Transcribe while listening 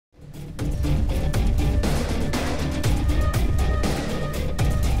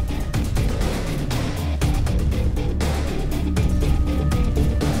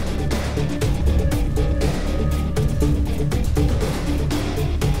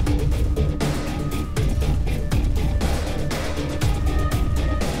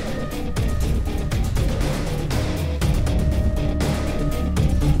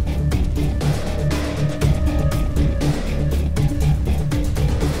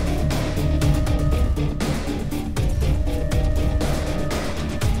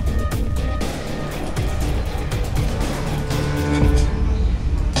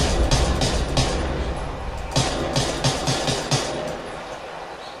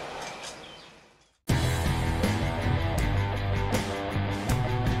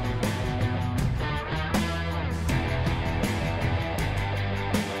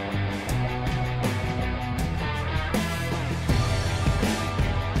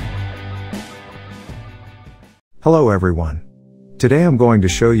Hello everyone. Today I'm going to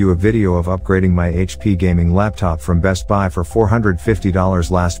show you a video of upgrading my HP gaming laptop from Best Buy for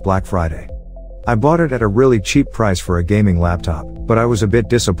 $450 last Black Friday. I bought it at a really cheap price for a gaming laptop, but I was a bit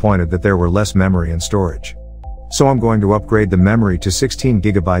disappointed that there were less memory and storage. So I'm going to upgrade the memory to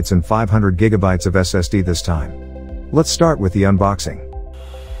 16GB and 500GB of SSD this time. Let's start with the unboxing.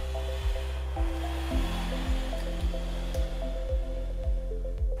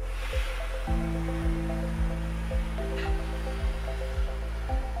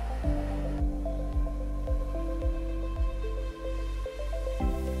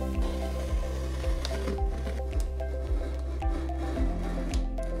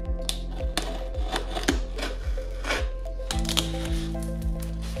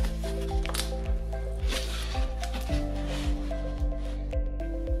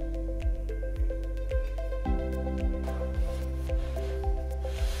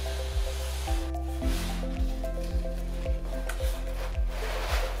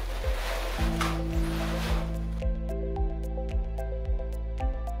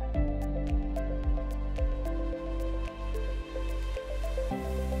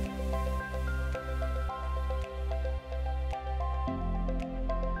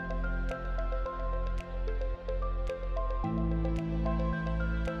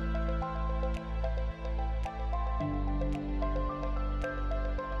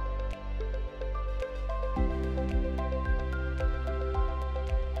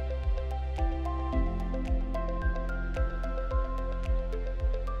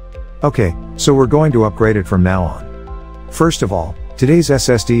 Okay, so we're going to upgrade it from now on. First of all, today's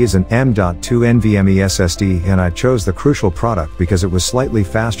SSD is an M.2 NVMe SSD, and I chose the Crucial product because it was slightly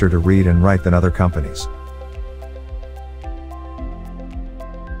faster to read and write than other companies.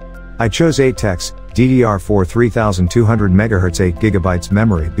 I chose ATEX DDR4 3200 MHz 8GB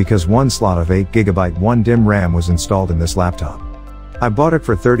memory because one slot of 8GB 1 DIMM RAM was installed in this laptop. I bought it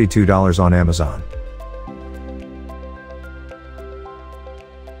for $32 on Amazon.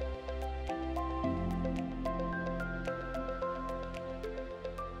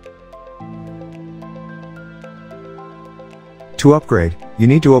 To upgrade, you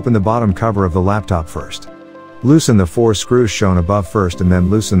need to open the bottom cover of the laptop first. Loosen the 4 screws shown above first and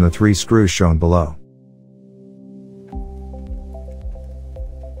then loosen the 3 screws shown below.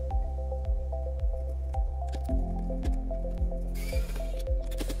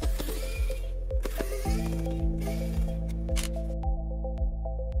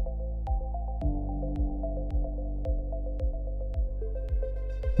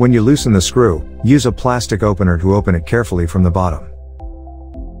 When you loosen the screw, use a plastic opener to open it carefully from the bottom.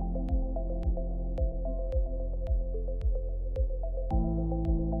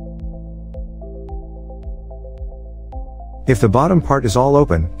 If the bottom part is all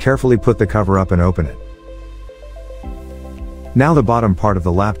open, carefully put the cover up and open it. Now the bottom part of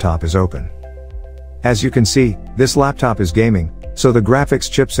the laptop is open. As you can see, this laptop is gaming, so the graphics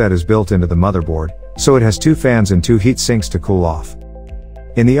chipset is built into the motherboard, so it has 2 fans and 2 heat sinks to cool off.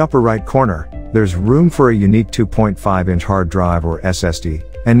 In the upper right corner, there's room for a unique 2.5-inch hard drive or SSD,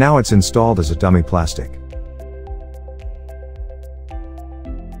 and now it's installed as a dummy plastic.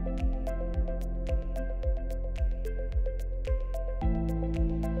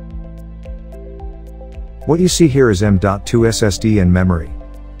 What you see here is M.2 SSD and memory.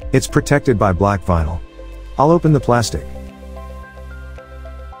 It's protected by black vinyl. I'll open the plastic.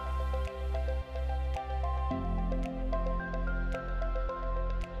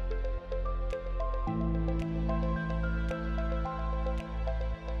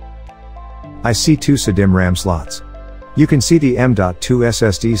 I see 2 SDIMM RAM slots. You can see the M.2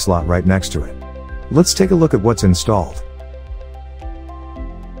 SSD slot right next to it. Let's take a look at what's installed.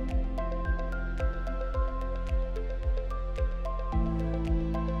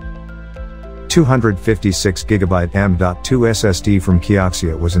 $256GB M.2 SSD from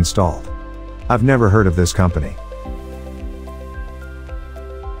Kioxia was installed. I've never heard of this company.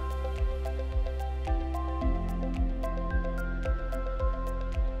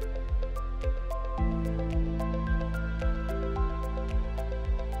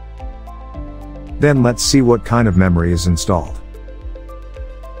 Then let's see what kind of memory is installed.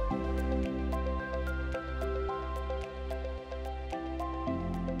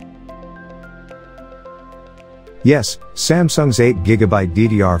 Yes, Samsung's 8GB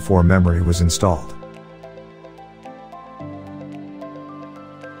DDR4 memory was installed.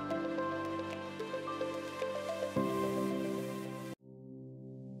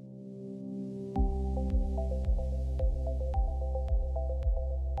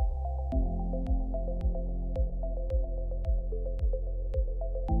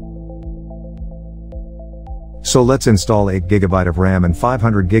 So let's install 8GB of RAM and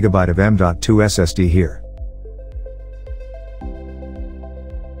 500GB of M.2 SSD here.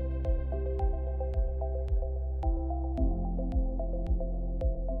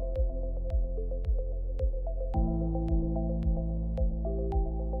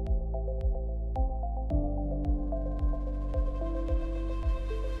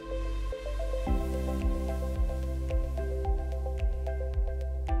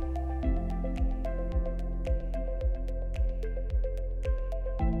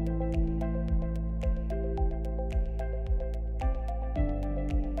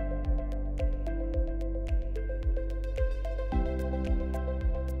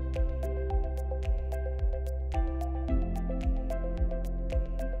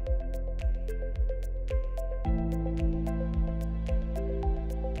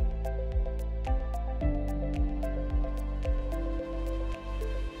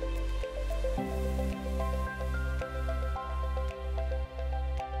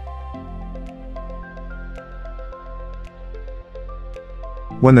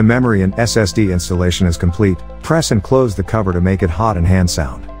 When the memory and SSD installation is complete, press and close the cover to make it hot and hand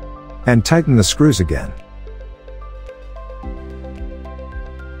sound. And tighten the screws again.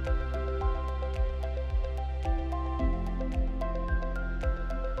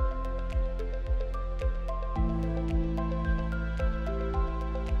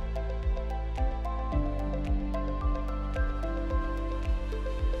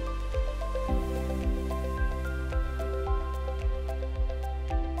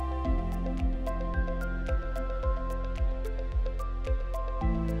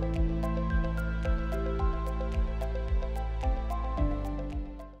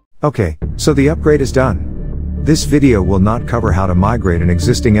 Okay, so the upgrade is done. This video will not cover how to migrate an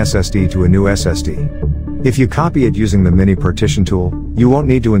existing SSD to a new SSD. If you copy it using the mini partition tool, you won't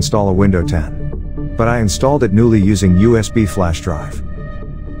need to install a Windows 10. But I installed it newly using USB flash drive.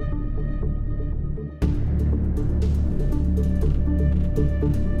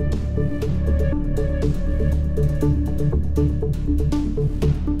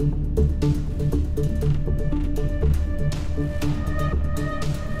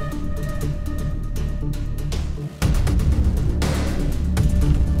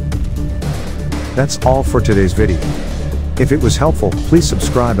 That's all for today's video. If it was helpful, please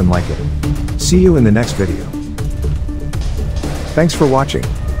subscribe and like it. See you in the next video. Thanks for watching.